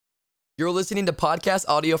You're listening to podcast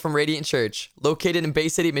audio from Radiant Church, located in Bay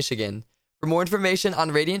City, Michigan. For more information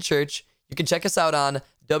on Radiant Church, you can check us out on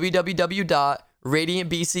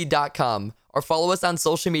www.radiantbc.com or follow us on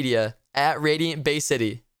social media at Radiant Bay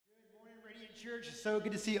City. Good morning, Radiant Church. So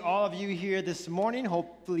good to see all of you here this morning.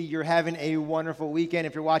 Hopefully you're having a wonderful weekend.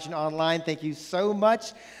 If you're watching online, thank you so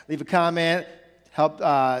much. Leave a comment. Help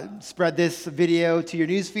spread this video to your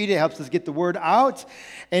newsfeed. It helps us get the word out.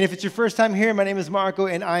 And if it's your first time here, my name is Marco,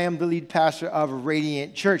 and I am the lead pastor of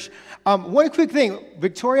Radiant Church. One quick thing.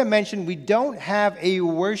 Victoria mentioned we don't have a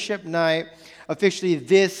worship night officially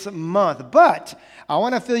this month, but I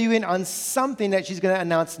want to fill you in on something that she's going to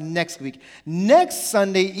announce next week. Next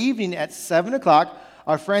Sunday evening at 7 o'clock,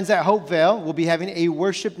 our friends at Hopevale will be having a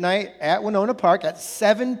worship night at Winona Park at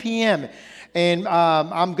 7 p.m., and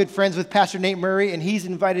I'm good friends with Pastor Nate Murray, and he's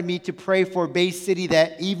invited me to pray for Bay City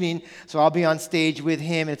that evening. So I'll be on stage with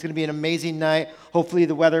him. It's going to be an amazing night. Hopefully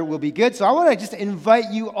the weather will be good. So I want to just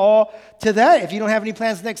invite you all to that. If you don't have any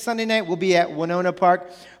plans next Sunday night, we'll be at Winona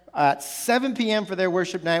Park at 7 p.m. for their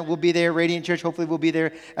worship night. We'll be there. Radiant Church hopefully will be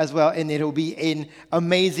there as well, and it'll be an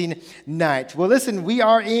amazing night. Well, listen, we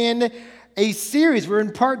are in a series. We're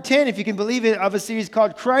in part 10, if you can believe it, of a series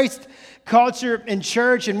called Christ, Culture, and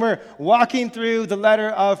Church, and we're walking through the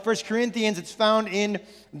letter of 1 Corinthians. It's found in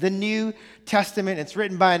the New Testament. It's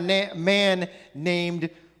written by a man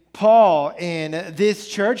named Paul, and this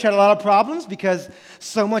church had a lot of problems because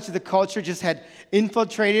so much of the culture just had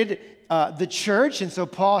infiltrated the church, and so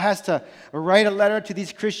Paul has to write a letter to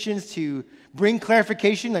these Christians to bring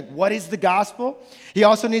clarification, like what is the gospel? He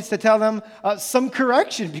also needs to tell them some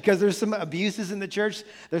correction because there's some abuses in the church.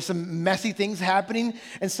 There's some messy things happening.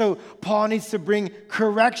 And so Paul needs to bring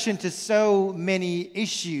correction to so many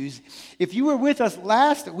issues. If you were with us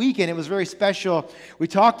last weekend, it was very special. We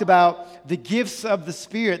talked about the gifts of the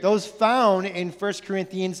Spirit, those found in 1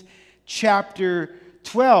 Corinthians chapter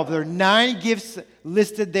 12. There are 9 gifts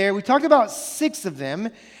listed there. We talked about 6 of them.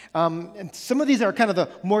 And some of these are kind of the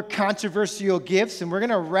more controversial gifts, and we're going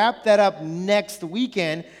to wrap that up next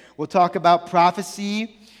weekend. We'll talk about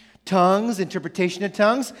prophecy, tongues, interpretation of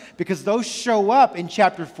tongues, because those show up in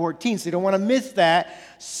chapter 14, so you don't want to miss that.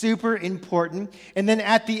 Super important. And then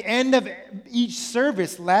at the end of each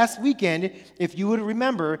service last weekend, if you would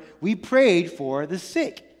remember, we prayed for the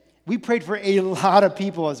sick. We prayed for a lot of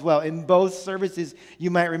people as well in both services,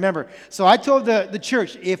 you might remember. So I told the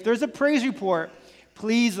church, if there's a praise report,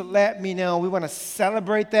 please let me know. We want to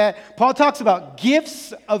celebrate that. Paul talks about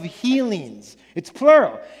gifts of healings. It's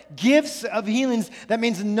plural. Gifts of healings. That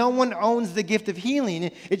means no one owns the gift of healing.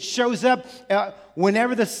 It shows up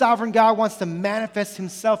whenever the sovereign God wants to manifest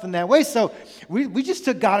himself in that way. So we just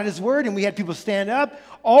took God at his word, and we had people stand up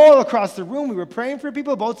all across the room. We were praying for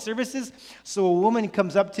people, both services. So a woman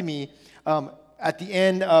comes up to me at the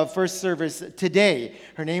end of first service today.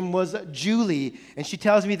 Her name was Julie, and she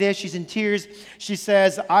tells me this. She's in tears. She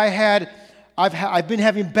says, I've been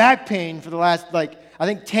having back pain for the last, I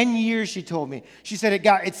think 10 years, she told me. She said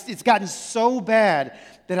it's gotten so bad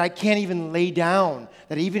that I can't even lay down,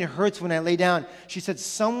 that it even hurts when I lay down. She said,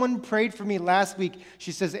 someone prayed for me last week.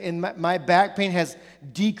 She says, and my back pain has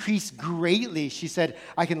decreased greatly. She said,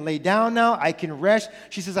 I can lay down now, I can rest.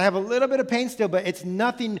 She says, I have a little bit of pain still, but it's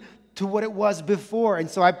nothing to what it was before. And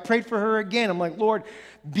so I prayed for her again. I'm like, Lord,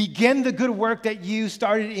 begin the good work that you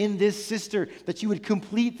started in this sister, that you would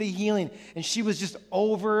complete the healing. And she was just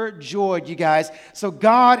overjoyed, you guys. So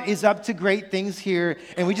God is up to great things here,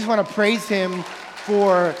 and we just want to praise him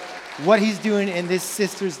for what he's doing in this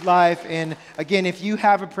sister's life. And again, if you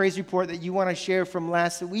have a praise report that you want to share from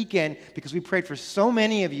last weekend, because we prayed for so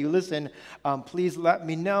many of you, listen, please let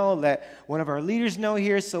me know, let one of our leaders know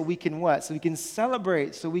here, so we can what? So we can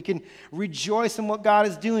celebrate, so we can rejoice in what God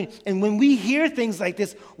is doing. And when we hear things like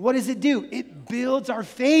this, what does it do? It builds our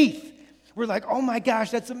faith. We're like, oh my gosh,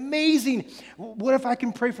 that's amazing. What if I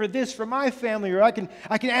can pray for this for my family? Or I can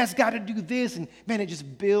ask God to do this. And man, it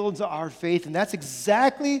just builds our faith. And that's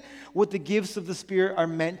exactly what the gifts of the Spirit are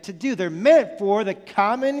meant to do. They're meant for the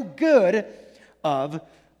common good of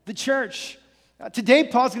the church. Today,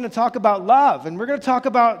 Paul's going to talk about love. And we're going to talk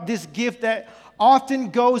about this gift that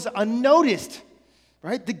often goes unnoticed.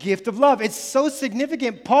 Right? The gift of love. It's so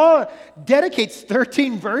significant. Paul dedicates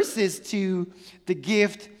 13 verses to the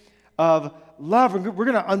gift of love. We're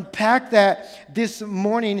going to unpack that this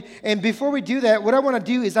morning. And before we do that, what I want to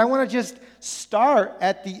do is I want to just start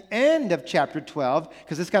at the end of chapter 12,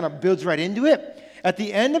 because this kind of builds right into it. At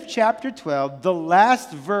the end of chapter 12, the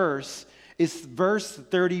last verse is verse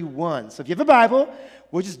 31. So if you have a Bible,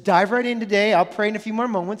 we'll just dive right in today. I'll pray in a few more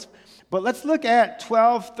moments. But let's look at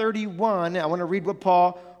 12:31. I want to read what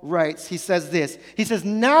Paul writes. He says this. He says,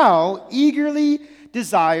 now eagerly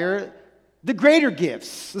desire the greater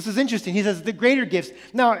gifts. This is interesting. He says the greater gifts.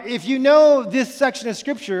 Now, if you know this section of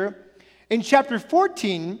Scripture, in chapter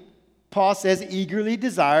 14, Paul says eagerly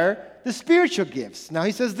desire the spiritual gifts. Now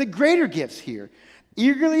he says the greater gifts here.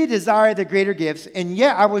 Eagerly desire the greater gifts, and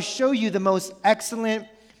yet I will show you the most excellent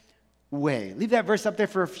way. Leave that verse up there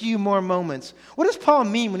for a few more moments. What does Paul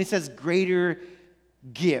mean when he says greater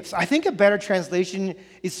gifts? I think a better translation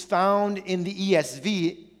is found in the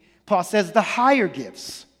ESV. Paul says the higher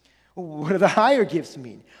gifts. What do the higher gifts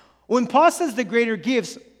mean? When Paul says the greater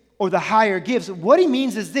gifts or the higher gifts, what he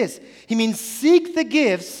means is this. He means seek the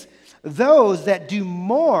gifts, those that do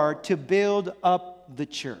more to build up the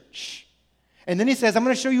church. And then he says, I'm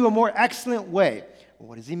going to show you a more excellent way.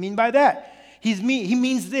 What does he mean by that? He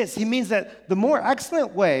means this. He means that the more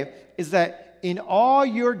excellent way is that in all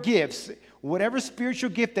your gifts, whatever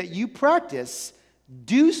spiritual gift that you practice,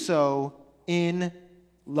 do so in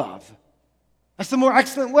love. That's the more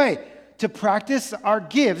excellent way, to practice our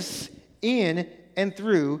gifts in and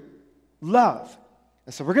through love.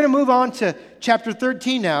 And so we're going to move on to chapter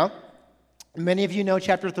 13 now. Many of you know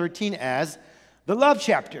chapter 13 as the love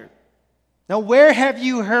chapter. Now, where have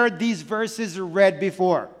you heard these verses read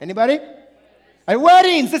before? Anybody? At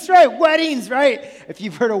weddings, that's right, weddings, right? If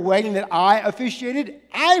you've heard a wedding that I officiated,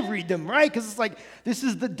 I read them, right? Because it's like, this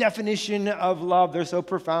is the definition of love. They're so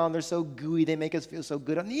profound, they're so gooey, they make us feel so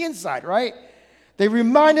good on the inside, right? They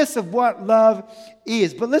remind us of what love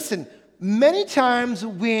is. But listen, many times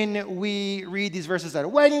when we read these verses at a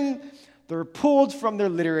wedding, they're pulled from their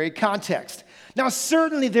literary context. Now,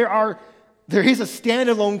 certainly there is a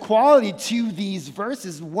standalone quality to these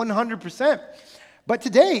verses, 100%. But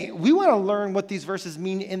today, we want to learn what these verses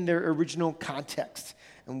mean in their original context.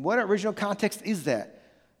 And what original context is that?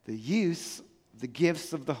 The use, the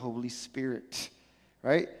gifts of the Holy Spirit,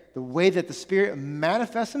 right? The way that the Spirit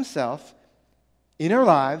manifests himself in our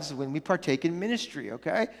lives when we partake in ministry,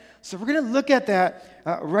 okay? So we're going to look at that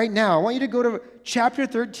right now. I want you to go to chapter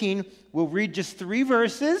 13. We'll read just 3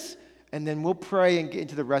 verses, and then we'll pray and get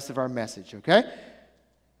into the rest of our message, okay?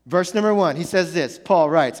 Verse number 1, he says this, Paul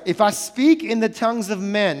writes, if I speak in the tongues of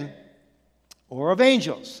men or of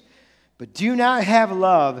angels, but do not have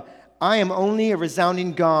love, I am only a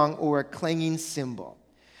resounding gong or a clanging cymbal.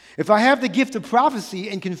 If I have the gift of prophecy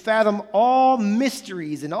and can fathom all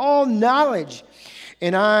mysteries and all knowledge,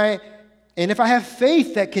 and if I have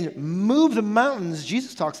faith that can move the mountains,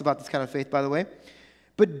 Jesus talks about this kind of faith, by the way,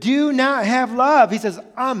 but do not have love, he says,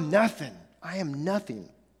 I'm nothing. I am nothing.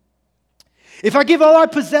 If I give all I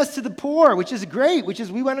possess to the poor, which is great,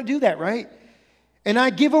 we want to do that, right? And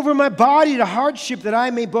I give over my body to hardship that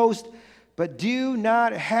I may boast, but do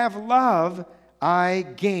not have love, I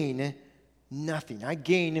gain nothing. I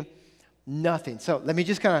gain nothing. So let me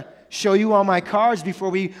just kind of show you all my cards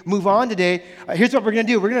before we move on today. Here's what we're going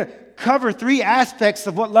to do. We're going to cover 3 aspects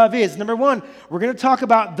of what love is. Number 1, we're going to talk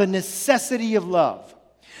about the necessity of love.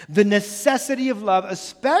 The necessity of love,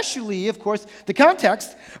 especially, of course, the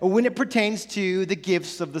context when it pertains to the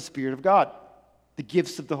gifts of the Spirit of God, the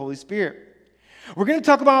gifts of the Holy Spirit. We're going to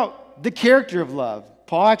talk about the character of love.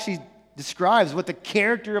 Paul actually describes what the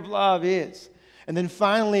character of love is. And then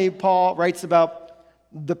finally, Paul writes about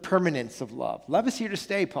the permanence of love. Love is here to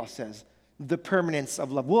stay, Paul says. The permanence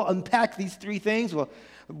of love. We'll unpack these 3 things. Well,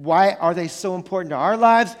 why are they so important to our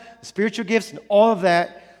lives, the spiritual gifts, and all of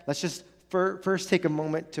that? Let's just first take a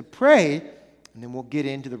moment to pray, and then we'll get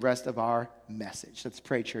into the rest of our message. Let's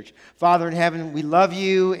pray, church. Father in heaven, we love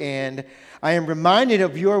you, and I am reminded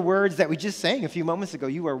of your words that we just sang a few moments ago.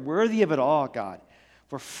 You are worthy of it all, God.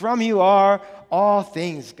 For from you are all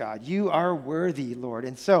things, God. You are worthy, Lord.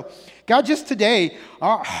 And so, God, just today,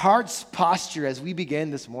 our heart's posture as we begin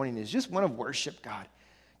this morning is just one of worship, God.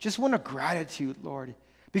 Just one of gratitude, Lord.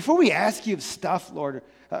 Before we ask you of stuff, Lord,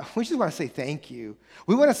 we just want to say thank you.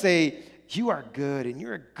 We want to say you are good, and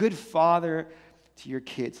you're a good father to your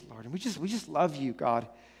kids, Lord. And we just love you, God.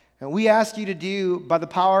 And we ask you to do, by the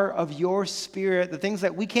power of your Spirit, the things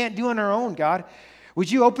that we can't do on our own, God. Would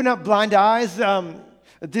you open up blind eyes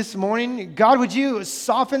this morning? God, would you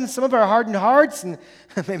soften some of our hardened hearts? And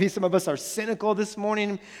maybe some of us are cynical this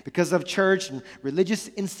morning because of church and religious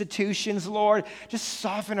institutions, Lord. Just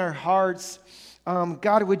soften our hearts.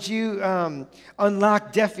 God, would you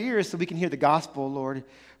unlock deaf ears so we can hear the gospel, Lord?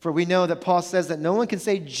 For we know that Paul says that no one can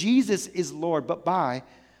say Jesus is Lord but by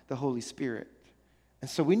the Holy Spirit. And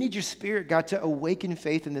so we need your Spirit, God, to awaken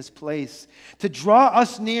faith in this place, to draw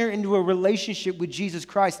us near into a relationship with Jesus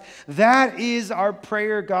Christ. That is our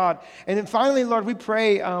prayer, God. And then finally, Lord, we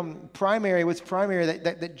pray what's primary,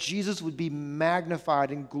 that Jesus would be magnified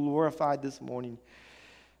and glorified this morning.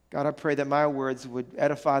 God, I pray that my words would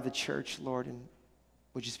edify the church, Lord, and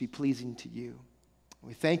would just be pleasing to you.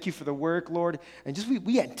 We thank you for the work, Lord, and just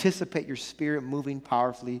we anticipate your Spirit moving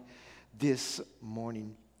powerfully this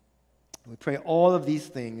morning. We pray all of these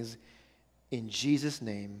things in Jesus'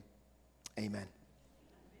 name. Amen.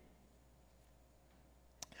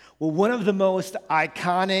 Well, one of the most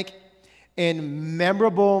iconic and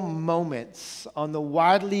memorable moments on the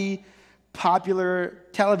widely popular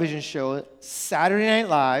television show Saturday Night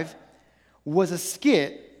Live was a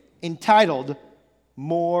skit entitled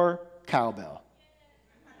More Cowbell.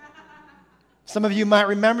 Some of you might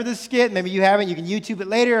remember this skit. Maybe you haven't. You can YouTube it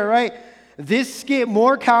later, all right? This skit,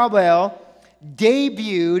 More Cowbell,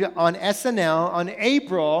 debuted on SNL on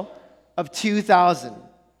April of 2000.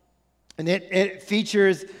 And it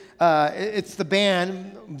features, it's the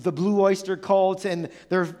band, the Blue Oyster Cult, and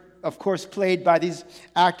they're, of course, played by these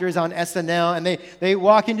actors on SNL. And they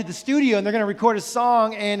walk into the studio, and they're going to record a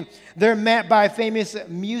song, and they're met by famous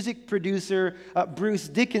music producer Bruce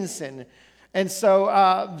Dickinson. And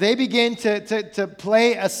so they begin to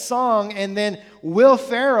play a song, and then Will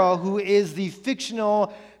Ferrell, who is the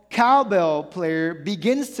fictional cowbell player,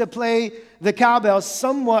 begins to play the cowbell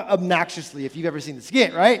somewhat obnoxiously, if you've ever seen the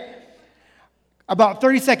skit, right? About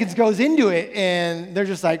 30 seconds goes into it, and they're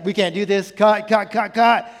just like, we can't do this, cut.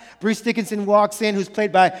 Bruce Dickinson walks in, who's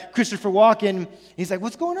played by Christopher Walken. He's like,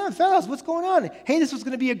 what's going on, fellas? What's going on? Hey, this was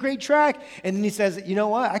going to be a great track. And then he says, you know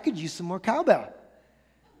what? I could use some more cowbell.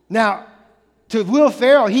 Now, to Will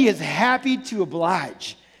Ferrell, he is happy to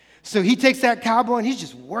oblige. So he takes that cowbell and he's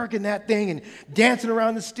just working that thing and dancing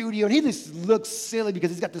around the studio. And he just looks silly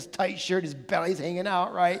because he's got this tight shirt, his belly's hanging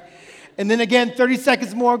out, right? And then again, 30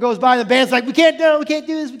 seconds more goes by, and the band's like, we can't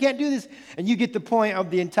do this. And you get the point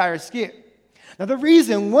of the entire skit. Now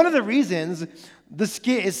one of the reasons the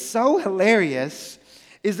skit is so hilarious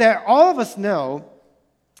is that all of us know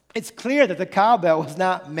it's clear that the cowbell was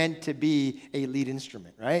not meant to be a lead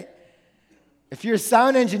instrument, right? If you're a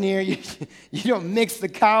sound engineer, you don't mix the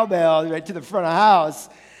cowbell right to the front of the house,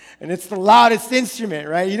 and it's the loudest instrument,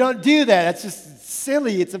 right? You don't do that. That's just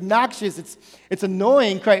silly. It's obnoxious. It's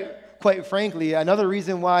annoying, quite frankly. Another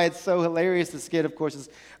reason why it's so hilarious, the skit, of course, is,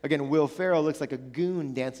 again, Will Ferrell looks like a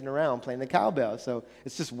goon dancing around playing the cowbell. So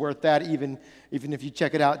it's just worth that even if you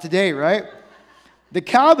check it out today, right? The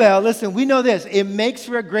cowbell, listen, we know this. It makes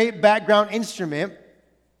for a great background instrument,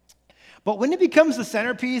 but when it becomes the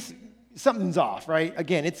centerpiece, something's off, right?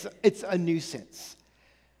 Again, it's a nuisance.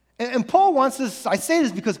 And Paul wants us, I say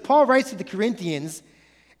this because Paul writes to the Corinthians,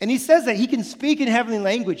 and he says that he can speak in heavenly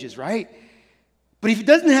languages, right? But if he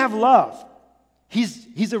doesn't have love,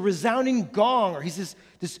 he's a resounding gong, or he's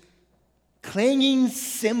this clanging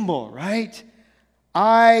cymbal, right?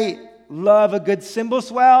 I love a good cymbal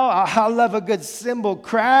swell. I love a good cymbal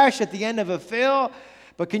crash at the end of a fill.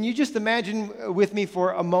 But can you just imagine with me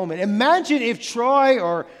for a moment? Imagine if Troy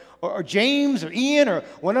or James or Ian or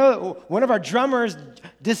one of our drummers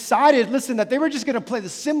decided, listen, that they were just going to play the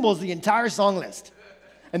cymbals the entire song list.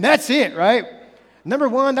 And that's it, right? Number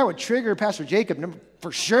one, that would trigger Pastor Jacob,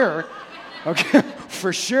 for sure. Okay,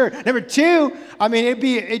 for sure. Number two, I mean,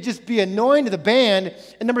 it'd just be annoying to the band.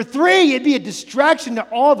 And number three, it'd be a distraction to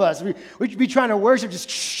all of us. We'd be trying to worship,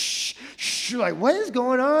 just shh, like, what is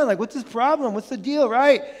going on? Like, what's this problem? What's the deal,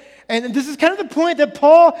 right? And this is kind of the point that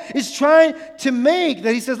Paul is trying to make,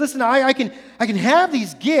 that he says, listen, I can have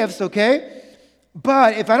these gifts, okay?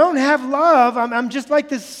 But if I don't have love, I'm just like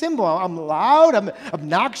this cymbal. I'm loud, I'm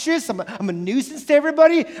obnoxious, I'm a nuisance to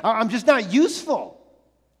everybody. I'm just not useful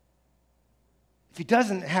if he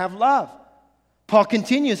doesn't have love. Paul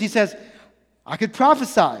continues, he says, I could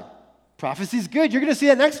prophesy. Prophecy's good. You're going to see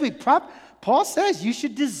that next week. Paul says you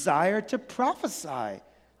should desire to prophesy.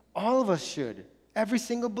 All of us should. Every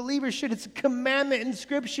single believer should. It's a commandment in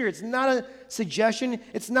Scripture. It's not a suggestion.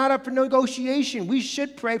 It's not up for negotiation. We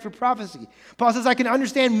should pray for prophecy. Paul says, I can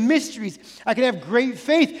understand mysteries. I can have great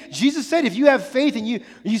faith. Jesus said, if you have faith and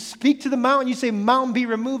you speak to the mountain, you say, mountain be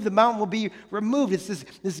removed, the mountain will be removed. It's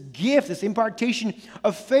this gift, this impartation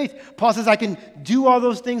of faith. Paul says, I can do all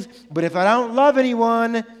those things, but if I don't love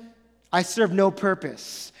anyone, I serve no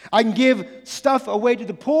purpose. I can give stuff away to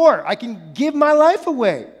the poor. I can give my life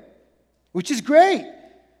away, which is great.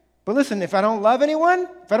 But listen, if I don't love anyone,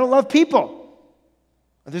 if I don't love people,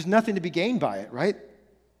 there's nothing to be gained by it, right?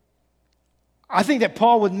 I think that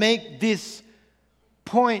Paul would make this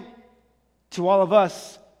point to all of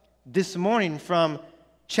us this morning from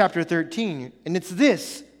chapter 13. And it's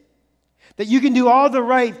this, that you can do all the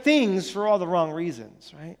right things for all the wrong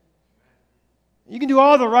reasons, right? You can do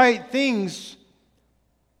all the right things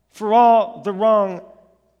for all the wrong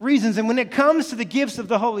reasons. And when it comes to the gifts of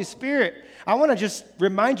the Holy Spirit, I want to just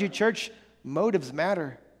remind you, church, motives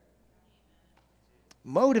matter.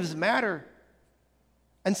 Motives matter.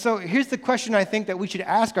 And so here's the question I think that we should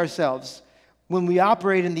ask ourselves when we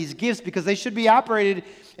operate in these gifts, because they should be operated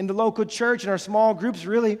in the local church, in our small groups,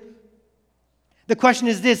 really. The question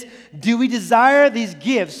is this: do we desire these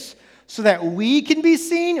gifts so that we can be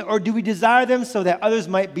seen, or do we desire them so that others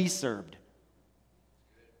might be served?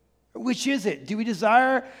 Which is it? Do we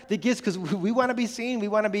desire the gifts because we want to be seen? We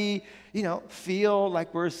want to be, feel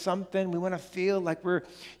like we're something. We want to feel like we're,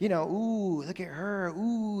 ooh, look at her.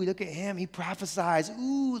 Ooh, look at him. He prophesies.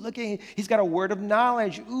 Ooh, look at him. He's got a word of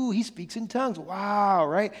knowledge. Ooh, he speaks in tongues. Wow,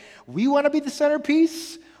 right? We want to be the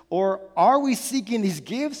centerpiece? Or are we seeking these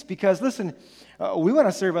gifts because, listen, we want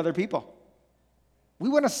to serve other people. We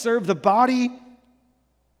want to serve the body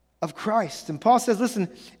of Christ. And Paul says, listen,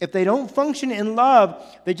 if they don't function in love,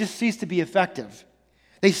 they just cease to be effective.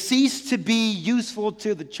 They cease to be useful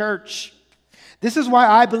to the church. This is why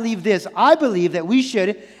I believe this. I believe that we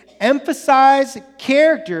should emphasize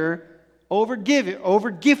character over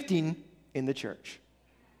gifting in the church.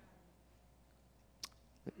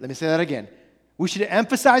 Let me say that again. We should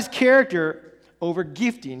emphasize character over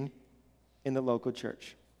gifting in the local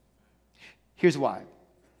church. Here's why.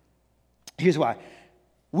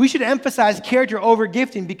 We should emphasize character over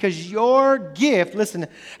gifting because your gift, listen,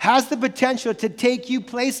 has the potential to take you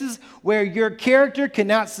places where your character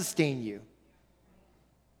cannot sustain you.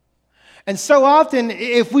 And so often,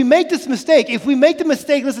 if we make the mistake,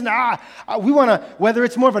 listen, we want to, whether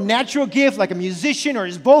it's more of a natural gift like a musician or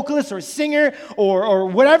a vocalist or a singer or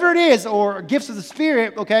whatever it is, or gifts of the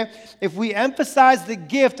Spirit, okay, if we emphasize the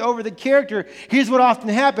gift over the character, here's what often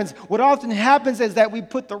happens. What often happens is that we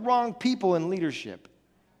put the wrong people in leadership.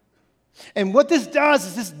 And what this does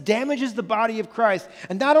is this damages the body of Christ.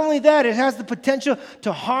 And not only that, it has the potential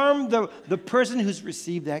to harm the person who's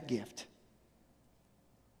received that gift.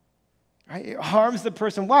 Right? It harms the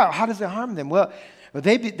person. Wow, how does it harm them? Well,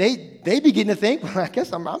 they begin to think, well, I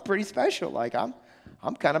guess I'm pretty special. Like I'm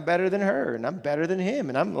kind of better than her, and I'm better than him,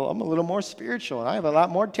 and I'm a little more spiritual, and I have a lot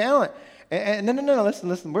more talent. And no,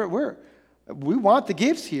 listen. We want the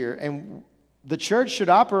gifts here, and the church should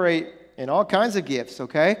operate in all kinds of gifts,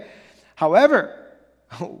 okay? However,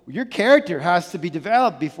 your character has to be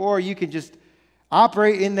developed before you can just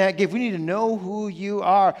operate in that gift. We need to know who you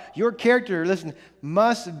are. Your character, listen,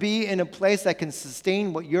 must be in a place that can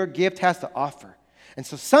sustain what your gift has to offer. And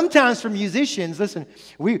so sometimes for musicians, listen,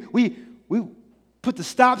 we put the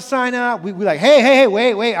stop sign out. We like, hey,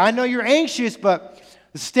 wait. I know you're anxious, but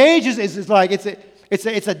the stage is like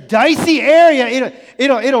it's a dicey area.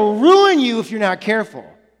 It'll ruin you if you're not careful.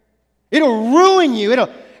 It'll ruin you.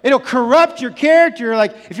 It'll corrupt your character.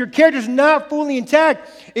 Like, if your character's not fully intact,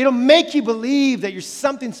 it'll make you believe that you're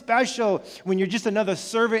something special when you're just another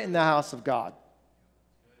servant in the house of God.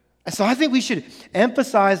 And so I think we should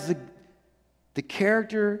emphasize the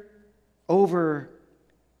character over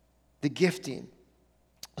the gifting.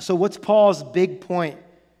 So what's Paul's big point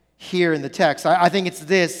here in the text? I think it's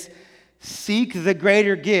this: seek the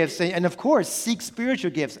greater gifts. And of course, seek spiritual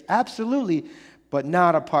gifts. Absolutely. But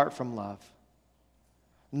not apart from love.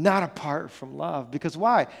 Not apart from love. Because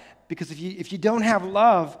why? Because if you don't have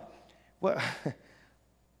love, well,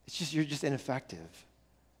 you're just ineffective.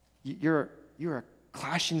 You're a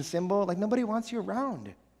clashing cymbal. Like, nobody wants you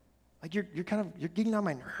around. Like, you're getting on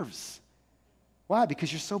my nerves. Why?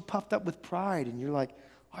 Because you're so puffed up with pride, and you're like,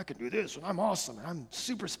 I can do this, and I'm awesome, and I'm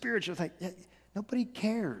super spiritual. It's like, yeah, nobody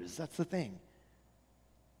cares. That's the thing.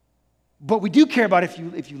 But we do care about if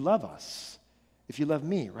you love us, if you love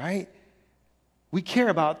me, right? We care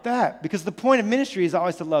about that because the point of ministry is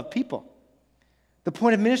always to love people. The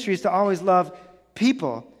point of ministry is to always love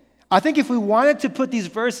people. I think if we wanted to put these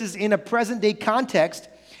verses in a present-day context,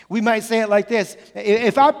 we might say it like this: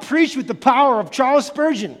 if I preach with the power of Charles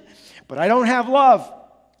Spurgeon, but I don't have love,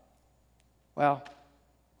 well,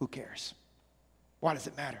 who cares? Why does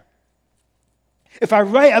it matter? If I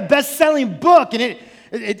write a best-selling book and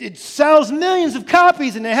it sells millions of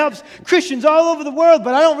copies and it helps Christians all over the world,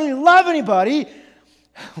 but I don't really love anybody,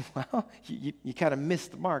 well, you kind of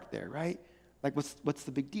missed the mark there, right? Like, what's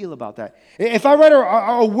the big deal about that? If I write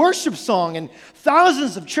a worship song and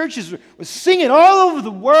thousands of churches would sing it all over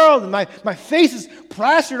the world and my face is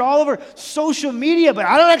plastered all over social media, but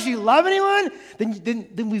I don't actually love anyone,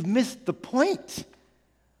 then we've missed the point.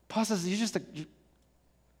 Paul says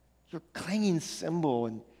you're a clanging cymbal,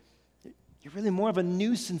 and You're really more of a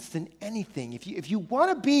nuisance than anything. If you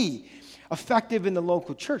want to be effective in the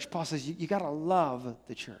local church, Paul says you got to love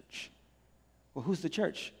the church. Well, who's the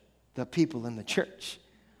church? The people in the church.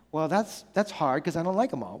 Well, that's hard because I don't like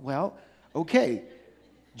them all. Well, okay,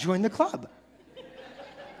 join the club.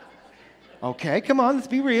 Okay, come on, let's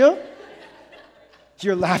be real.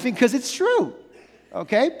 You're laughing because it's true,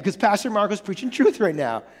 okay? Because Pastor Marco's preaching truth right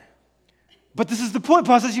now. But this is the point.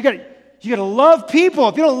 Paul says you got to love people.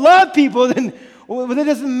 If you don't love people, then well, it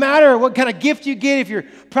doesn't matter what kind of gift you get. If you're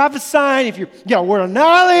prophesying, if you got a word of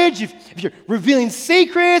knowledge, if you're revealing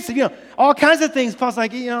secrets, all kinds of things. Paul's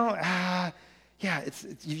like, you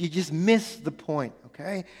just miss the point,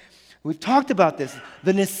 okay? We've talked about this,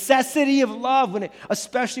 the necessity of love,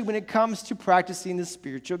 especially when it comes to practicing the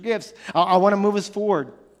spiritual gifts. I want to move us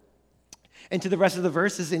forward into the rest of the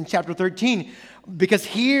verses in chapter 13, because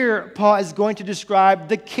here Paul is going to describe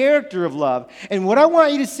the character of love. And what I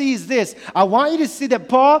want you to see is this. I want you to see that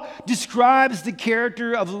Paul describes the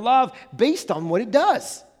character of love based on what it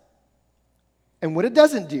does and what it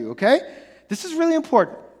doesn't do, okay? This is really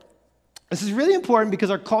important. This is really important because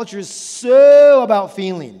our culture is so about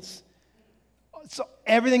feelings. So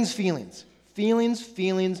everything's feelings. Feelings,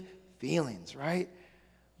 right?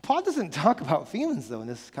 Paul doesn't talk about feelings, though, in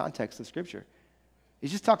this context of Scripture. He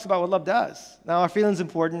just talks about what love does. Now, are feelings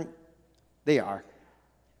important? They are.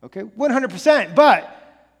 Okay? 100%.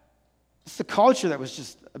 But it's the culture that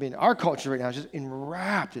was our culture right now is just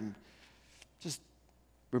enwrapped and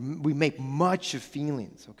we make much of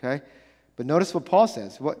feelings, okay? But notice what Paul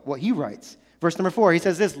says, what he writes. Verse number 4, he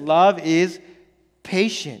says this, love is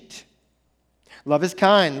patient. Love is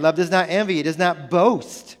kind. Love does not envy. It does not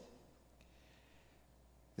boast.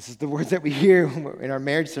 This is the words that we hear in our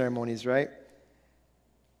marriage ceremonies, right?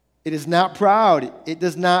 It is not proud. It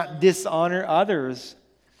does not dishonor others.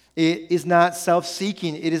 It is not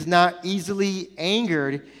self-seeking. It is not easily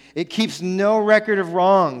angered. It keeps no record of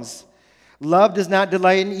wrongs. Love does not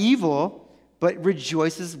delight in evil, but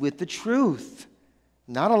rejoices with the truth.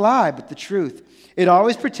 Not a lie, but the truth. It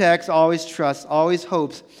always protects, always trusts, always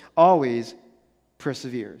hopes, always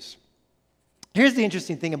perseveres. Here's the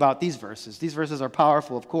interesting thing about these verses. These verses are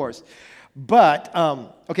powerful, of course. But,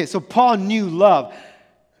 so Paul knew love.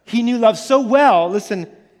 He knew love so well. Listen,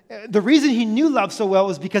 the reason he knew love so well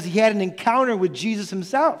was because he had an encounter with Jesus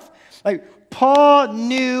himself. Paul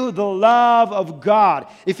knew the love of God.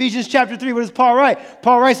 Ephesians chapter 3, what does Paul write?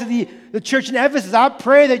 Paul writes to the church in Ephesus, I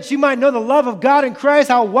pray that you might know the love of God in Christ,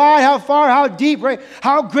 how wide, how far, how deep, right?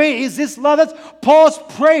 How great is this love? That's Paul's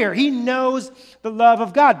prayer. He knows the love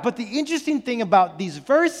of God. But the interesting thing about these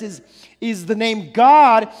verses is the name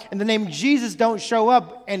God and the name Jesus don't show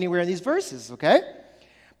up anywhere in these verses, okay?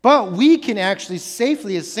 But we can actually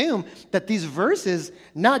safely assume that these verses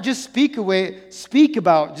not just speak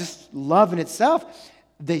about just love in itself,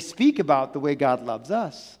 they speak about the way God loves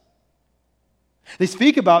us. They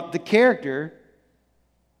speak about the character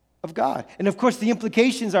of God. And of course, the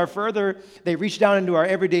implications are further, they reach down into our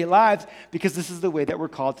everyday lives because this is the way that we're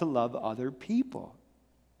called to love other people.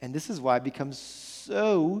 And this is why it becomes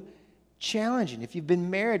so challenging. If you've been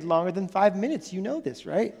married longer than 5 minutes, you know this,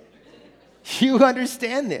 right? You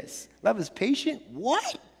understand this. Love is patient?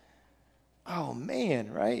 What? Oh,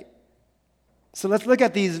 man, right? So let's look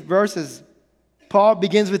at these verses. Paul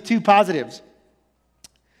begins with two positives.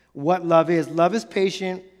 What love is. Love is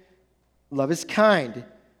patient. Love is kind.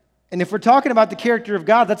 And if we're talking about the character of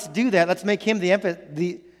God, let's do that. Let's make him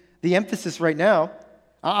the emphasis right now.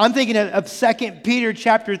 I'm thinking of 2 Peter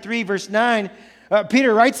chapter 3, verse 9.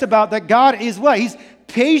 Peter writes about that God is what? He's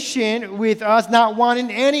patient with us, not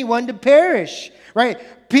wanting anyone to perish, right?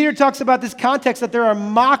 Peter talks about this context that there are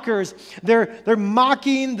mockers. They're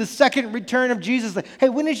mocking the second return of Jesus. Like, hey,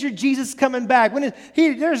 when is your Jesus coming back?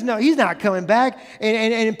 He's not coming back.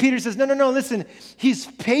 And Peter says, no, listen, he's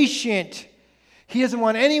patient. He doesn't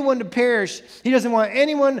want anyone to perish. He doesn't want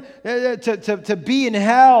anyone to be in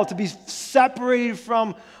hell, to be separated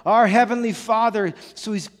from our Heavenly Father.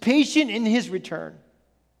 So he's patient in his return.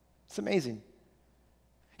 It's amazing.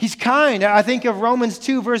 He's kind. I think of Romans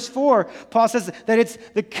 2, verse 4. Paul says that it's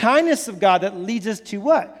the kindness of God that leads us to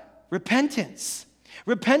what? Repentance.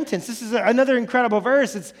 Repentance. This is another incredible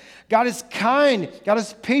verse. It's God is kind. God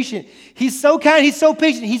is patient. He's so kind. He's so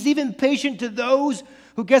patient. He's even patient to those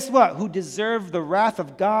who, guess what? Who deserve the wrath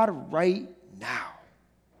of God right now.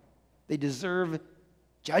 They deserve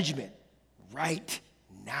judgment right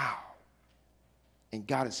now. And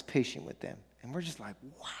God is patient with them. And we're just like,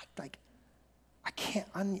 what? I can't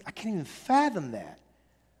even fathom that.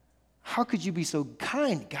 How could you be so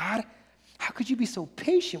kind, God? How could you be so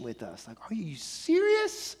patient with us? Are you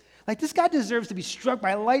serious? Like, this guy deserves to be struck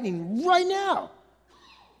by lightning right now.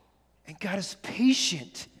 And God is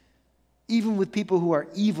patient, even with people who are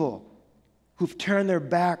evil, who've turned their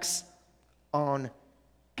backs on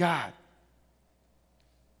God.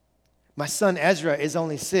 My son Ezra is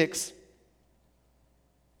only 6,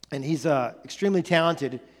 and he's extremely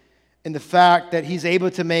talented in the fact that he's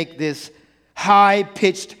able to make this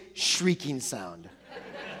high-pitched shrieking sound.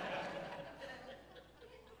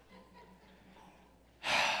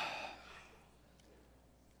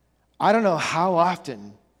 I don't know how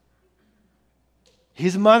often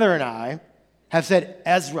his mother and I have said,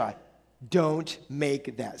 Ezra, don't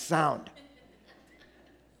make that sound.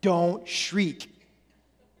 Don't shriek.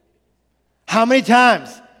 How many times,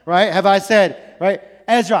 right, have I said, right,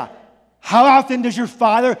 Ezra, how often does your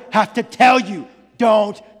father have to tell you,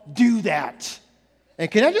 don't do that? And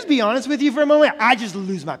can I just be honest with you for a moment? I just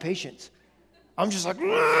lose my patience. I'm just like,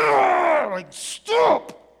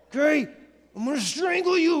 stop, okay? I'm going to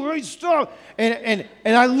strangle you, right? Stop. And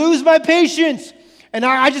I lose my patience. And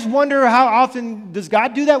I just wonder, how often does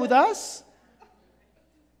God do that with us?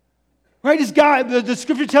 Right? Is God, the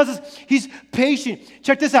scripture tells us he's patient.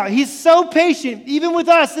 Check this out. He's so patient, even with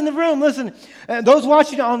us in the room. Listen, those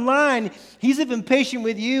watching online, he's even patient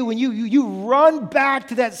with you when you run back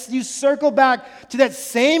to that, you circle back to that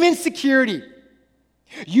same insecurity.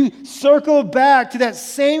 You circle back to that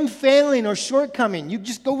same failing or shortcoming. You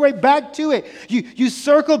just go right back to it. You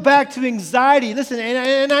circle back to anxiety. Listen,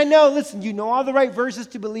 and I know, listen, you know all the right verses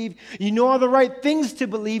to believe. You know all the right things to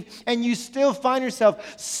believe. And you still find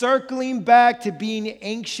yourself circling back to being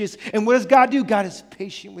anxious. And what does God do? God is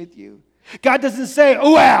patient with you. God doesn't say,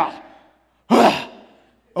 oh, well,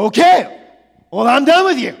 okay, well, I'm done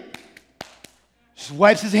with you. Just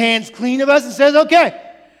wipes his hands clean of us and says, okay,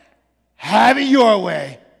 have it your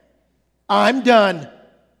way. I'm done.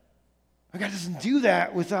 But God doesn't do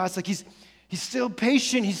that with us. Like he's still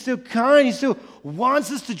patient. He's still kind. He still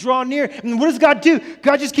wants us to draw near. And what does God do?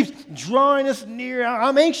 God just keeps drawing us near.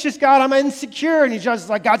 I'm anxious, God. I'm insecure. And God's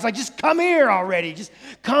like, just come here already. Just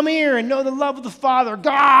come here and know the love of the Father.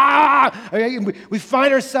 God! We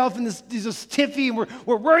find ourselves in this tiffy, and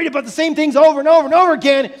we're worried about the same things over and over and over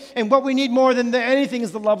again. And what we need more than anything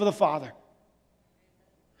is the love of the Father.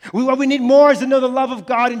 What we need more is to know the love of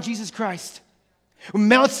God in Jesus Christ. It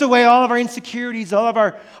melts away all of our insecurities, all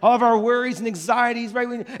of our worries and anxieties,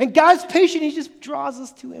 right? And God's patient. He just draws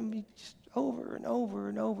us to him just over and over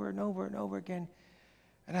and over and over and over again.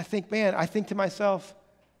 And I think to myself,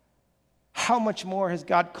 how much more has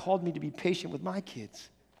God called me to be patient with my kids?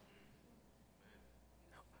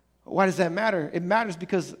 Why does that matter? It matters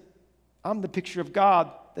because I'm the picture of God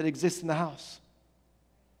that exists in the house.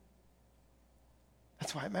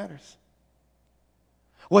 That's why it matters.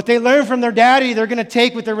 What they learn from their daddy, they're going to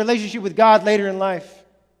take with their relationship with God later in life.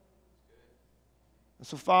 And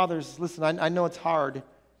so fathers, listen, I know it's hard,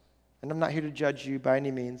 and I'm not here to judge you by any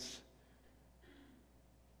means.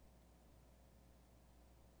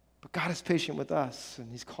 But God is patient with us,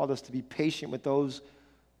 and he's called us to be patient with those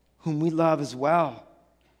whom we love as well.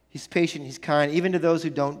 He's patient, he's kind, even to those who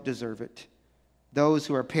don't deserve it, those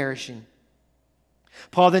who are perishing.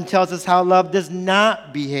 Paul then tells us how love does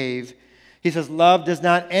not behave. He says, love does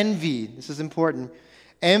not envy. This is important.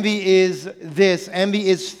 Envy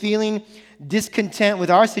is feeling discontent with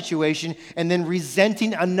our situation and then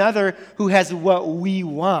resenting another who has what we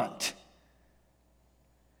want.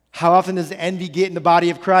 How often does envy get in the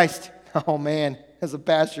body of Christ? Oh man, as a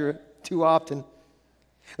pastor, too often.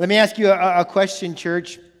 Let me ask you a question,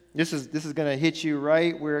 church. This is going to hit you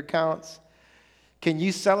right where it counts. Can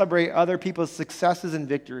you celebrate other people's successes and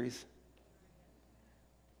victories?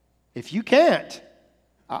 If you can't,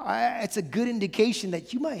 it's a good indication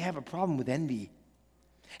that you might have a problem with envy.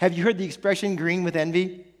 Have you heard the expression green with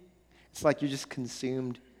envy? It's like you're just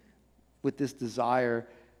consumed with this desire,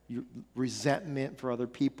 resentment for other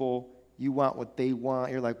people. You want what they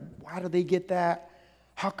want. You're like, why do they get that?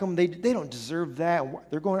 How come they don't deserve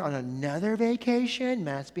that? They're going on another vacation.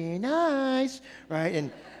 Must be nice, right?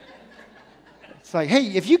 And it's like, hey,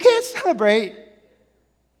 if you can't celebrate,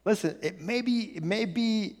 listen, it may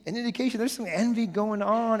be an indication there's some envy going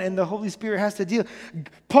on and the Holy Spirit has to deal.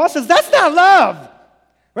 Paul says that's not love,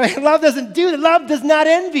 right? Love doesn't do that. Love does not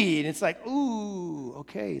envy. And it's like, ooh,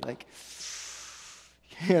 okay, like,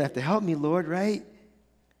 you're going to have to help me, Lord, right?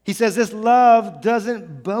 He says this love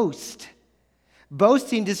doesn't boast.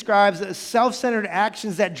 Boasting describes self-centered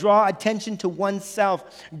actions that draw attention to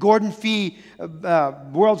oneself. Gordon Fee,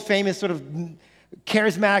 world-famous sort of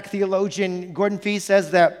charismatic theologian, Gordon Fee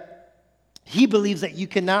says that he believes that you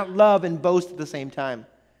cannot love and boast at the same time.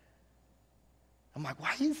 I'm like,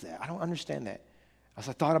 why is that? I don't understand that. As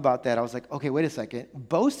I thought about that, I was like, okay, wait a second.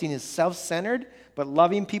 Boasting is self-centered, but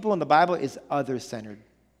loving people in the Bible is other-centered.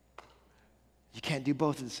 You can't do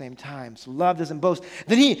both at the same time. So love doesn't boast.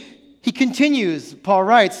 Then he continues, Paul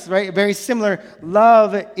writes, right, very similar,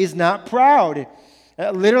 love is not proud.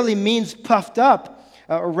 Literally means puffed up.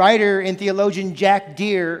 A writer and theologian, Jack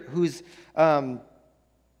Deere, who's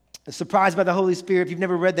Surprised by the Holy Spirit. If you've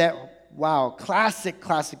never read that, wow, classic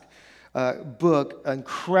book,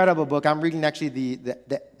 incredible book. I'm reading actually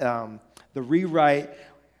the rewrite.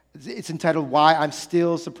 It's entitled Why I'm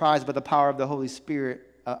Still Surprised by the Power of the Holy Spirit.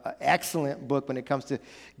 Excellent book when it comes to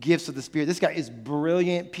gifts of the Spirit. This guy is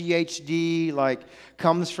brilliant, PhD,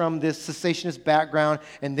 comes from this cessationist background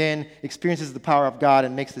and then experiences the power of God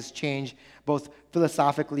and makes this change, both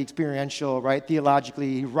philosophically, experiential, right,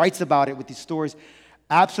 theologically. He writes about it with these stories.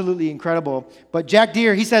 Absolutely incredible. But Jack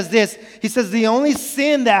Deere, he says this. He says, the only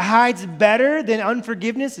sin that hides better than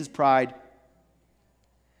unforgiveness is pride.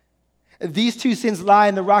 These two sins lie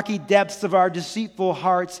in the rocky depths of our deceitful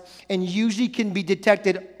hearts and usually can be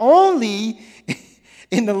detected only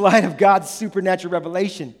in the light of God's supernatural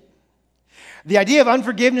revelation. The idea of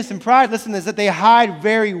unforgiveness and pride, listen, is that they hide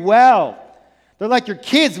very well. They're like your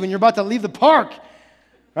kids when you're about to leave the park,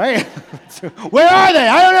 right? Where are they?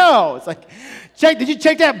 I don't know. It's like, did you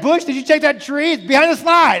check that bush? Did you check that tree? It's behind the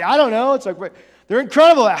slide. I don't know. It's like, they're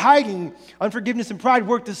incredible at hiding. Unforgiveness and pride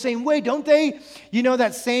work the same way, don't they? You know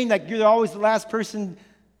that saying, you're always the last person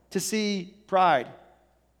to see pride.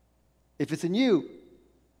 If it's in you,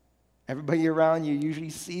 everybody around you usually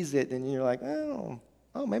sees it, and you're like, oh,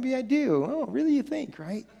 maybe I do. Oh, really, you think,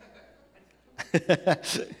 right?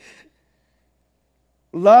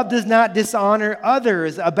 Love does not dishonor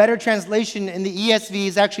others. A better translation in the ESV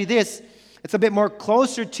is actually this. It's a bit more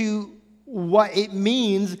closer to what it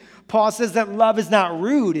means. Paul says that love is not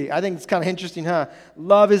rude. I think it's kind of interesting, huh?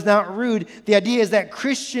 Love is not rude. The idea is that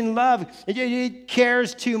Christian love, it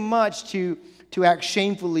cares too much to act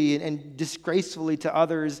shamefully and disgracefully to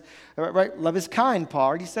others. Right? Love is kind, Paul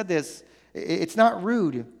already said this. It's not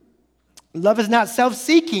rude. Love is not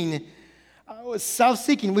self-seeking.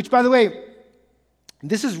 Self-seeking, which, by the way,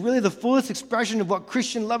 this is really the fullest expression of what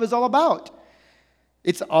Christian love is all about.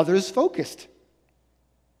 It's others-focused.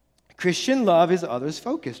 Christian love is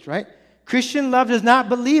others-focused, right? Christian love does not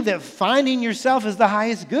believe that finding yourself is the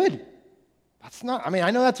highest good. That's not, I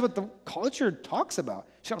know that's what the culture talks about.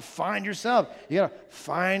 You got to find yourself. You got to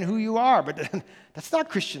find who you are. But that's not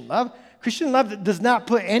Christian love. Christian love does not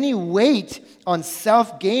put any weight on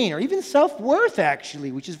self-gain or even self-worth,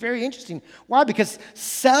 actually, which is very interesting. Why? Because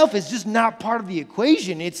self is just not part of the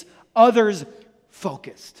equation. It's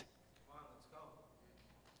others-focused.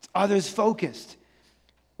 It's others-focused.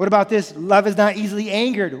 What about this? Love is not easily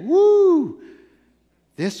angered. Woo!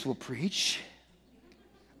 This will preach.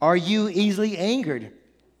 Are you easily angered?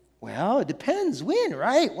 Well, it depends. When,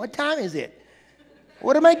 right? What time is it?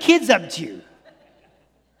 What are my kids up to?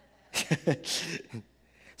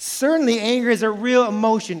 Certainly, anger is a real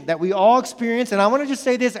emotion that we all experience. And I want to just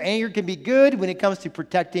say this. Anger can be good when it comes to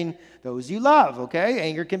protecting those you love, okay?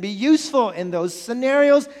 Anger can be useful in those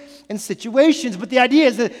scenarios and situations. But the idea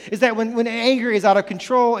is that when anger is out of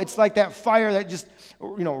control, it's like that fire that just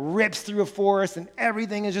rips through a forest and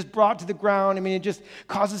everything is just brought to the ground. It just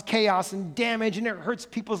causes chaos and damage, and it hurts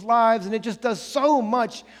people's lives, and it just does so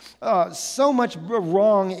much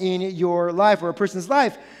wrong in your life or a person's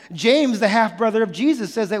life. James, the half-brother of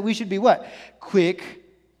Jesus, says that we should be what? Quick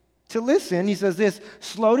to listen. He says this,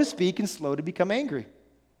 slow to speak and slow to become angry.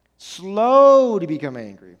 Slow to become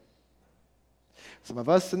angry. Some of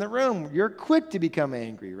us in the room, you're quick to become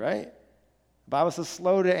angry, right? The Bible says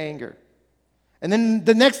slow to anger. And then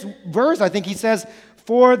the next verse, I think he says,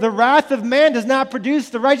 for the wrath of man does not produce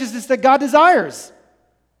the righteousness that God desires.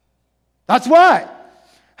 That's why.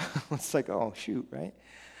 It's like, oh, shoot, right?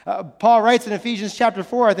 Paul writes in Ephesians chapter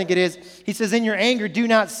 4, I think it is, he says, in your anger, do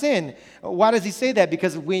not sin. Why does he say that?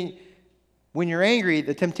 Because when you're angry,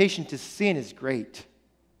 the temptation to sin is great.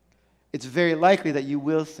 It's very likely that you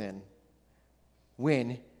will sin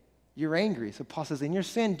when you're angry. So Paul says, in your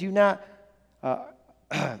sin, do not...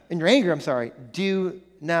 in your anger, do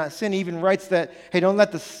not sin. He even writes that, hey, don't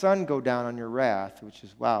let the sun go down on your wrath, which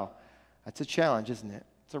is, wow, that's a challenge, isn't it?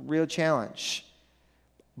 It's a real challenge.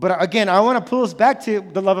 But again, I want to pull us back to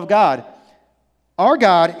the love of God. Our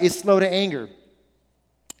God is slow to anger.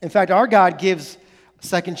 In fact, our God gives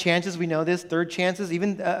second chances, we know this, third chances,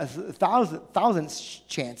 even thousandth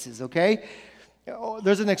chances, okay?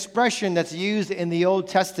 There's an expression that's used in the Old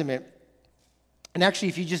Testament. And actually,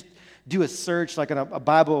 if you just do a search like on a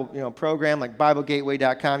Bible program like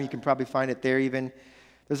BibleGateway.com. You can probably find it there even.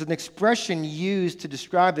 There's an expression used to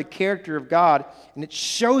describe the character of God, and it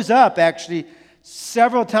shows up actually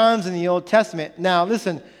several times in the Old Testament. Now,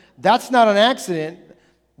 listen, that's not an accident.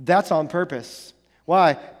 That's on purpose.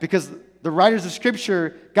 Why? Because the writers of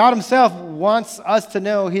Scripture, God himself wants us to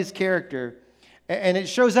know his character. And it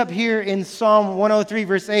shows up here in Psalm 103,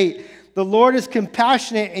 verse 8. The Lord is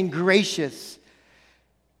compassionate and gracious.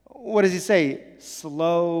 What does he say?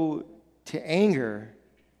 Slow to anger,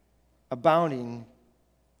 abounding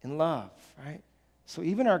in love, right? So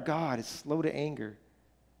even our God is slow to anger.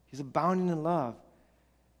 He's abounding in love.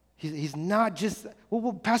 He's not just,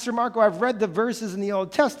 well, Pastor Marco, I've read the verses in the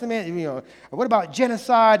Old Testament. What about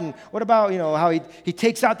genocide? And what about, how he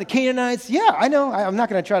takes out the Canaanites? Yeah, I know. I'm not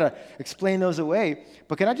going to try to explain those away.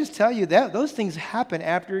 But can I just tell you that those things happen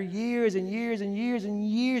after years and years and years and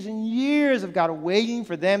years and years of God waiting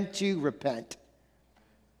for them to repent.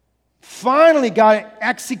 Finally, God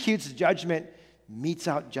executes judgment, metes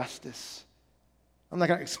out justice. I'm not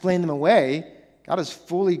going to explain them away. God is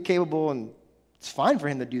fully capable, and it's fine for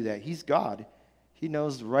him to do that. He's God. He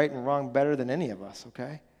knows right and wrong better than any of us,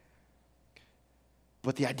 okay?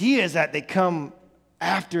 But the idea is that they come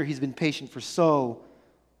after he's been patient for so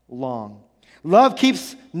long. Love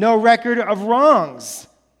keeps no record of wrongs.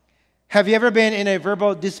 Have you ever been in a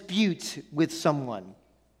verbal dispute with someone?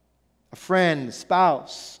 A friend,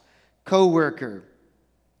 spouse, coworker?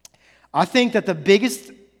 I think that the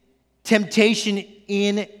biggest temptation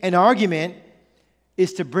in an argument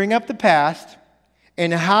is to bring up the past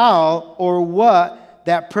and how or what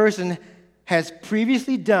that person has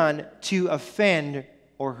previously done to offend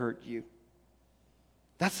or hurt you.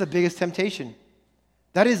 That's the biggest temptation.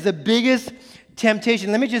 That is the biggest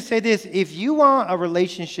temptation. Let me just say this. If you want a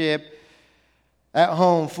relationship at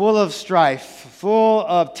home full of strife, full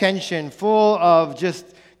of tension, full of just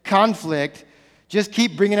conflict, just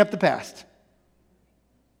keep bringing up the past.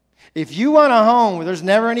 If you want a home where there's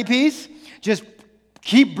never any peace, just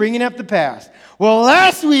keep bringing up the past. Well,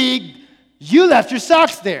 last week, you left your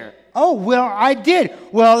socks there. Oh, well, I did.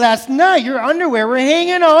 Well, last night, your underwear were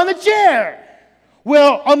hanging on the chair.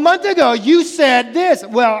 Well, a month ago, you said this.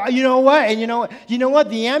 Well, you know what? And you know what?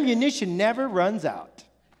 The ammunition never runs out.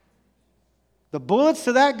 The bullets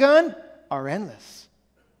to that gun are endless.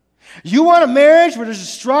 You want a marriage where there's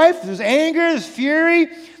strife, there's anger, there's fury,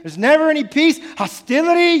 there's never any peace,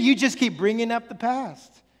 hostility, you just keep bringing up the past.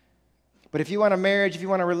 But if you want a marriage, if you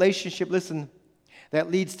want a relationship, listen, that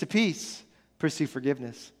leads to peace, pursue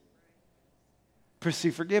forgiveness.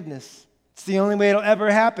 Pursue forgiveness. It's the only way it'll ever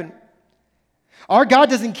happen. Our God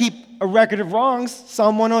doesn't keep a record of wrongs.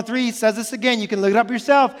 Psalm 103 says this again. You can look it up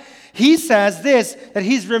yourself. He says this, that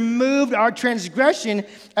he's removed our transgression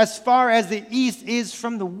as far as the east is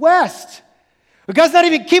from the west. But God's not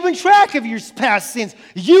even keeping track of your past sins.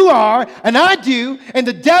 You are, and I do, and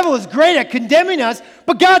the devil is great at condemning us,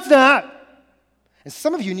 but God's not. And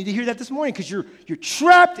some of you need to hear that this morning because you're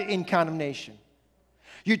trapped in condemnation.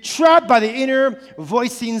 You're trapped by the inner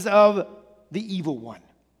voicings of the evil one.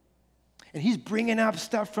 And he's bringing up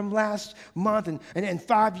stuff from last month and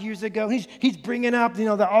 5 years ago. He's bringing up, the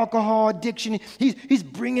alcohol addiction. He's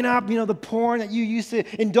bringing up, the porn that you used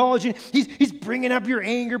to indulge in. He's bringing up your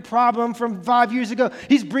anger problem from 5 years ago.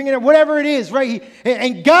 He's bringing up whatever it is, right?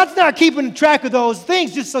 And God's not keeping track of those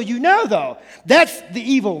things, just so you know, though. That's the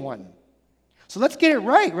evil one. So let's get it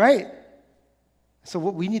right? So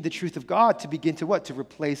what we need the truth of God to begin to what? To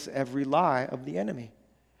replace every lie of the enemy.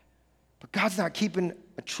 But God's not keeping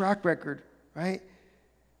a track record, right?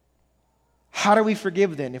 How do we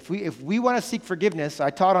forgive then? If we want to seek forgiveness,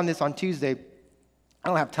 I taught on this on Tuesday. I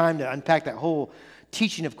don't have time to unpack that whole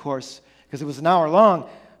teaching, of course, because it was an hour long.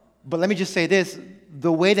 But let me just say this.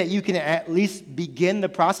 The way that you can at least begin the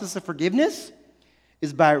process of forgiveness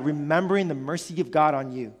is by remembering the mercy of God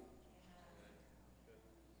on you.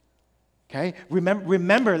 Okay?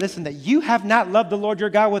 Remember, listen, that you have not loved the Lord your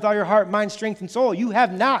God with all your heart, mind, strength, and soul. You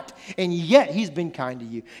have not. And yet he's been kind to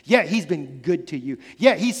you. Yet he's been good to you.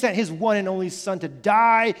 Yet he sent his one and only son to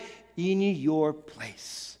die in your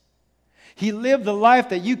place. He lived the life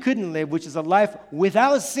that you couldn't live, which is a life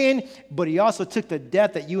without sin, but he also took the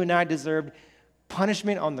death that you and I deserved,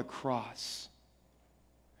 punishment on the cross.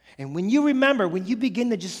 And when you remember, when you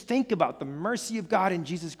begin to just think about the mercy of God in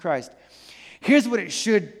Jesus Christ, here's what it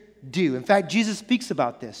should do. In fact, Jesus speaks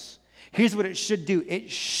about this. Here's what it should do.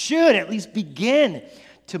 It should at least begin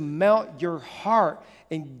to melt your heart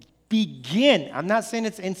and begin. I'm not saying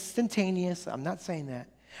it's instantaneous. I'm not saying that.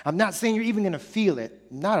 I'm not saying you're even going to feel it.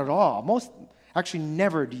 Not at all. Actually,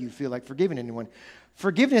 never do you feel like forgiving anyone.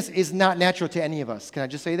 Forgiveness is not natural to any of us. Can I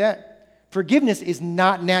just say that? Forgiveness is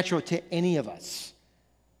not natural to any of us.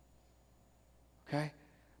 Okay?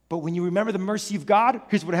 But when you remember the mercy of God,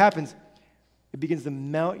 here's what happens. It begins to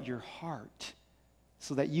melt your heart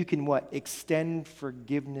so that you can what? Extend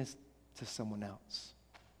forgiveness to someone else.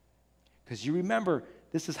 Because you remember,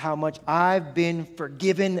 this is how much I've been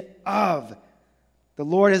forgiven of. The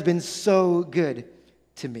Lord has been so good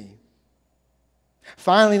to me.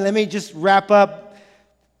 Finally, let me just wrap up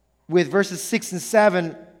with verses 6 and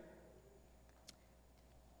 7.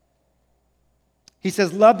 He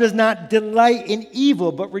says, love does not delight in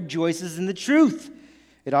evil, but rejoices in the truth.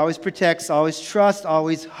 It always protects, always trusts,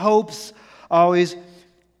 always hopes, always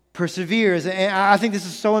perseveres. And I think this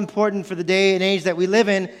is so important for the day and age that we live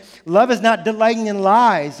in. Love is not delighting in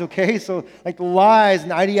lies, okay? So like lies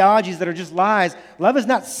and ideologies that are just lies. Love is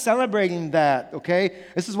not celebrating that, okay?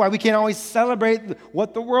 This is why we can't always celebrate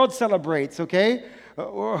what the world celebrates, okay?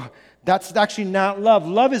 That's actually not love.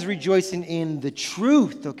 Love is rejoicing in the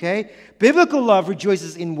truth, okay? Biblical love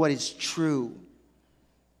rejoices in what is true.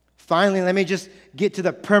 Finally, let me just get to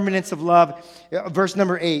the permanence of love. Verse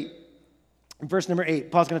number 8. Verse number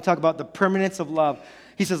 8, Paul's going to talk about the permanence of love.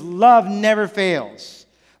 He says, love never fails.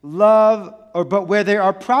 But where there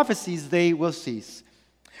are prophecies, they will cease.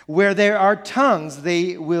 Where there are tongues,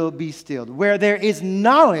 they will be stilled. Where there is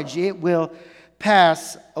knowledge, it will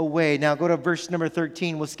pass away. Now go to verse number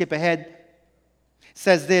 13. We'll skip ahead. It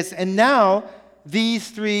says this, and now these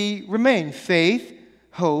three remain, faith,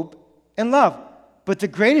 hope, and love. But the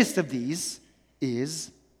greatest of these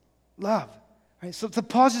is love. Right? So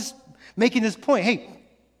Paul's just making this point. Hey,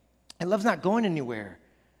 and love's not going anywhere.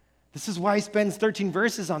 This is why he spends 13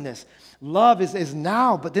 verses on this. Love is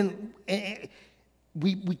now, but then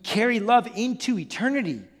we carry love into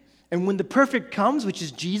eternity. And when the perfect comes, which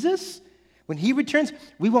is Jesus, when he returns,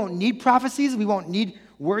 we won't need prophecies. We won't need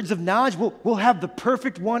words of knowledge. We'll have the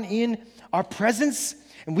perfect one in our presence.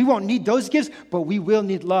 And we won't need those gifts, but we will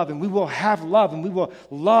need love. And we will have love. And we will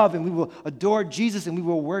love. And we will adore Jesus. And we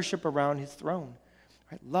will worship around his throne.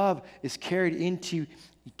 Right? Love is carried into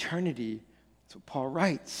eternity. That's what Paul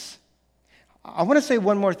writes. I want to say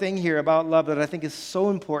one more thing here about love that I think is so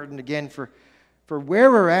important, again, for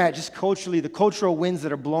where we're at, just culturally, the cultural winds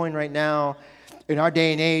that are blowing right now in our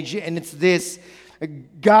day and age. And it's this: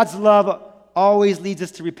 God's love always leads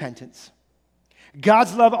us to repentance.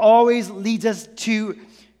 God's love always leads us to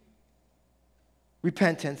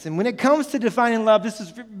repentance. And when it comes to defining love, this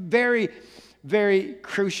is very, very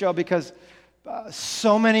crucial, because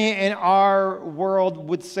so many in our world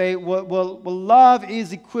would say, well, love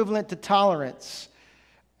is equivalent to tolerance.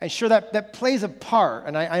 And sure, that plays a part,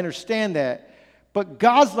 and I understand that. But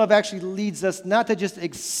God's love actually leads us not to just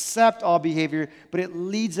accept all behavior, but it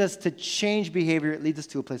leads us to change behavior. It leads us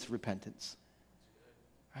to a place of repentance.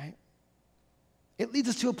 Right? It leads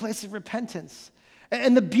us to a place of repentance.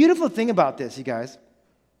 And the beautiful thing about this, you guys,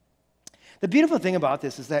 the beautiful thing about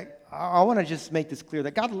this is that I want to just make this clear,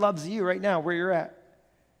 that God loves you right now where you're at.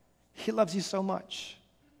 He loves you so much.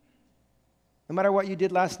 No matter what you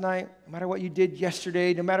did last night, no matter what you did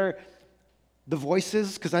yesterday, no matter the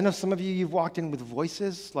voices, because I know some of you've walked in with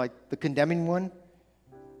voices, like the condemning one,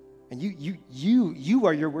 and you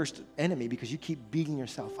are your worst enemy because you keep beating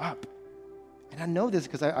yourself up. And I know this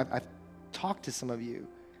because I've talked to some of you.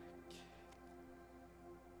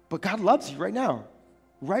 But God loves you right now,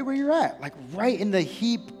 right where you're at, like right in the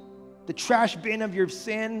heap, the trash bin of your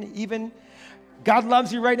sin even. God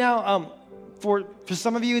loves you right now. For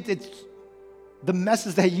some of you, it's the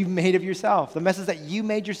messes that you've made of yourself, the messes that you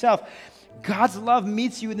made yourself. God's love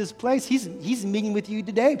meets you in this place. He's meeting with you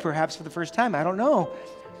today, perhaps for the first time. I don't know.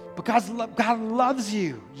 But God loves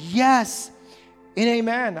you. Yes and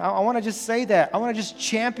amen. I want to just say that. I want to just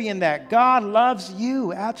champion that. God loves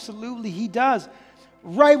you. Absolutely, he does.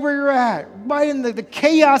 Right where you're at, right in the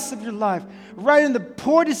chaos of your life, right in the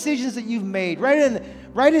poor decisions that you've made, right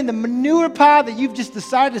in the manure pile that you've just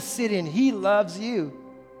decided to sit in. He loves you.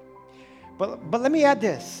 But let me add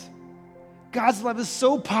this. God's love is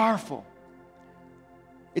so powerful.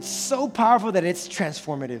 It's so powerful that it's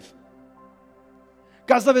transformative.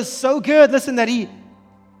 God's love is so good, listen, that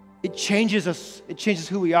it changes us. It changes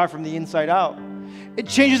who we are from the inside out. It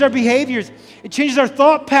changes our behaviors. It changes our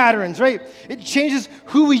thought patterns, right? It changes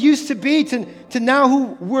who we used to be to now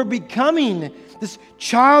who we're becoming. This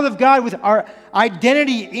child of God with our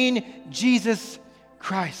identity in Jesus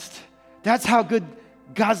Christ. That's how good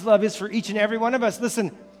God's love is for each and every one of us.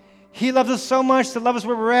 Listen, he loves us so much to love us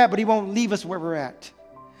where we're at, but he won't leave us where we're at.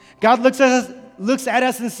 God looks at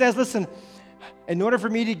us and says, listen, in order for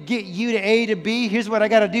me to get you to A to B, here's what I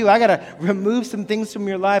got to do. I got to remove some things from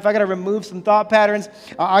your life. I got to remove some thought patterns.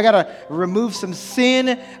 I got to remove some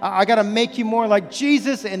sin. I got to make you more like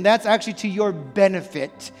Jesus, and that's actually to your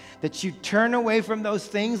benefit, that you turn away from those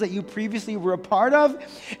things that you previously were a part of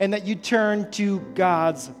and that you turn to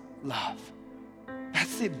God's love.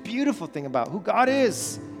 That's the beautiful thing about who God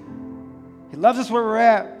is. He loves us where we're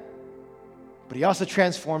at, but he also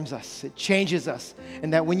transforms us. It changes us.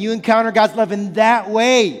 And that when you encounter God's love in that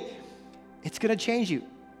way, it's going to change you.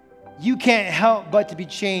 You can't help but to be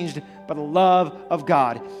changed by the love of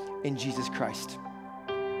God in Jesus Christ.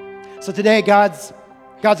 So today, God's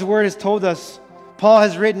word has told us, Paul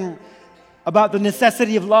has written about the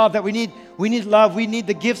necessity of love, that we need love. We need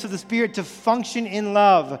the gifts of the Spirit to function in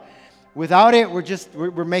love. Without it,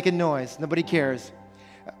 we're making noise. Nobody cares.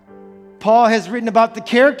 Paul has written about the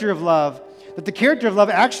character of love, that the character of love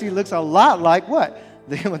actually looks a lot like what?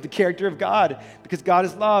 The character of God, because God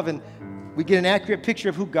is love, and we get an accurate picture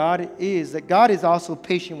of who God is, that God is also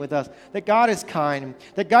patient with us, that God is kind,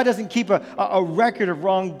 that God doesn't keep a record of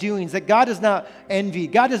wrongdoings, that God does not envy,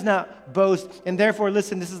 God does not boast, and therefore,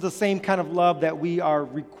 listen, this is the same kind of love that we are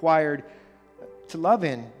required to love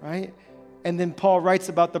in, right? And then Paul writes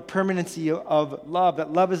about the permanency of love,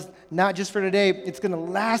 that love is not just for today, it's going to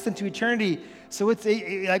last into eternity. So it's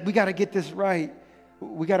like we got to get this right.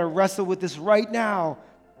 We got to wrestle with this right now,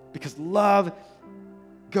 because love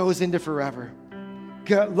goes into forever.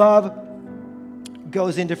 Love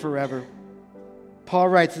goes into forever. Paul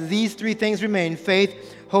writes, these three things remain: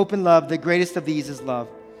 faith, hope, and love. The greatest of these is love.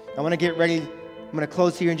 I want to get ready. I'm going to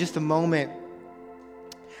close here in just a moment.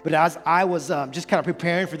 But as I was just kind of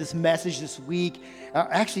preparing for this message this week,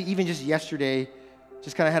 actually even just yesterday,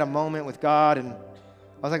 just kind of had a moment with God, and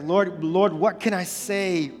I was like, Lord, what can I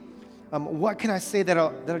say? What can I say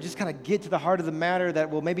that'll just kind of get to the heart of the matter, that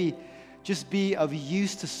will maybe just be of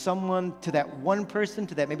use to someone, to that one person,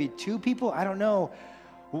 to that maybe two people? I don't know.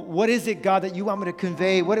 What is it, God, that you want me to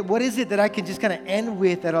convey? What is it that I can just kind of end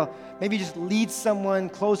with that'll maybe just lead someone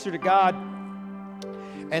closer to God?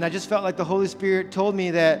 And I just felt like the Holy Spirit told me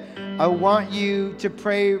that I want you to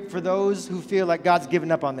pray for those who feel like God's given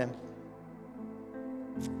up on them.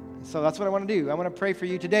 So that's what I want to do. I want to pray for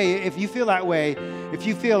you today. If you feel that way, if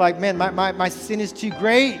you feel like, man, my sin is too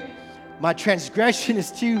great, my transgression is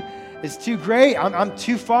too great, I'm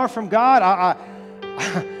too far from God,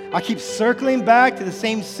 I keep circling back to the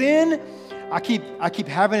same sin, I keep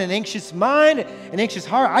having an anxious mind, an anxious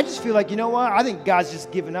heart. I just feel like, you know what? I think God's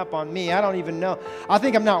just given up on me. I don't even know. I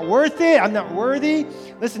think I'm not worth it. I'm not worthy.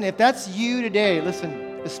 Listen, if that's you today,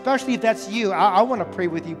 listen, especially if that's you, I want to pray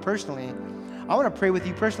with you personally. I want to pray with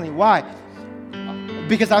you personally. Why?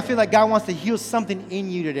 Because I feel like God wants to heal something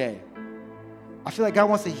in you today. I feel like God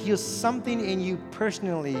wants to heal something in you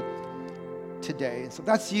personally today. And so if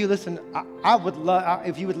that's you, listen, I would love,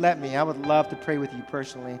 if you would let me, I would love to pray with you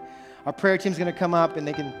personally. Our prayer team's going to come up and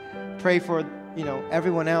they can pray for,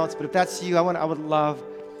 everyone else. But if that's you, I would love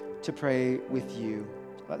to pray with you.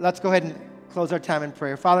 Let's go ahead and close our time in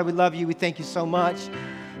prayer. Father, we love you. We thank you so much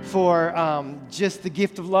for just the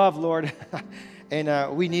gift of love, Lord.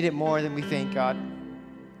 And we need it more than we think, God.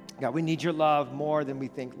 God, we need your love more than we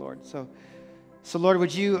think, Lord. So Lord,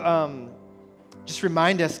 would you just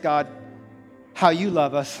remind us, God, how you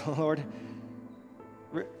love us, Lord.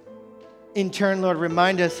 In turn, Lord,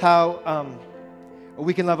 remind us how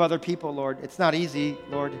we can love other people, Lord. It's not easy,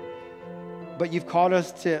 Lord, but you've called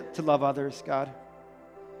us to love others, God.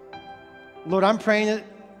 Lord, I'm praying that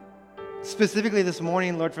specifically this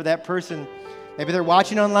morning, Lord, for that person, maybe they're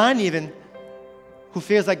watching online even, who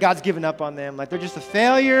feels like God's given up on them, like they're just a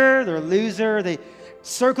failure, they're a loser, they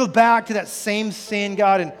circled back to that same sin,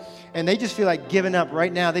 God, and they just feel like giving up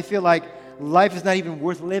right now. They feel like life is not even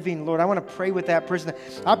worth living. Lord, I want to pray with that person.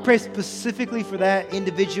 I pray specifically for that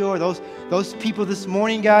individual or those people this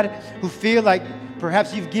morning, God, who feel like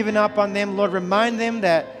perhaps you've given up on them. Lord, remind them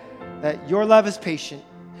that your love is patient.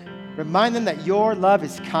 Remind them that your love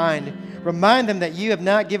is kind. Remind them that you have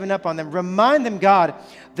not given up on them. Remind them, God,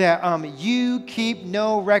 that you keep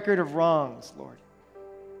no record of wrongs, Lord.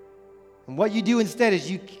 And what you do instead is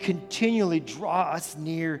you continually draw us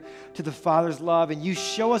near to the Father's love, and you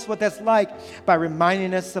show us what that's like by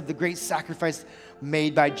reminding us of the great sacrifice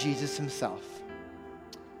made by Jesus himself.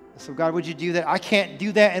 So God, would you do that? I can't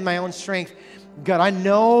do that in my own strength. God, I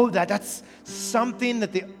know that that's something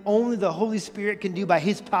that only the Holy Spirit can do by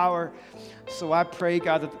his power. So I pray,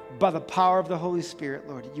 God, that by the power of the Holy Spirit,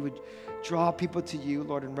 Lord, you would draw people to you,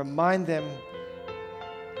 Lord, and remind them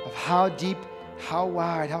of how deep, how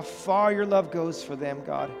wide, how far your love goes for them,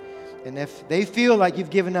 God. And if they feel like you've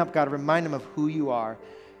given up, God, remind them of who you are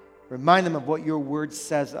Remind them of what your word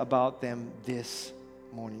says about them this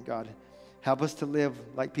morning, God. Help us to live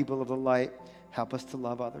like people of the light. Help us to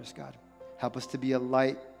love others, God. Help us to be a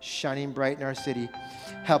light shining bright in our city.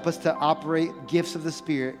 Help us to operate gifts of the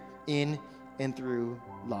Spirit in and through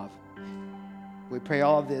love. We pray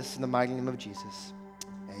all of this in the mighty name of Jesus.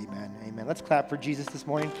 Amen. Amen. Let's clap for Jesus this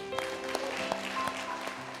morning.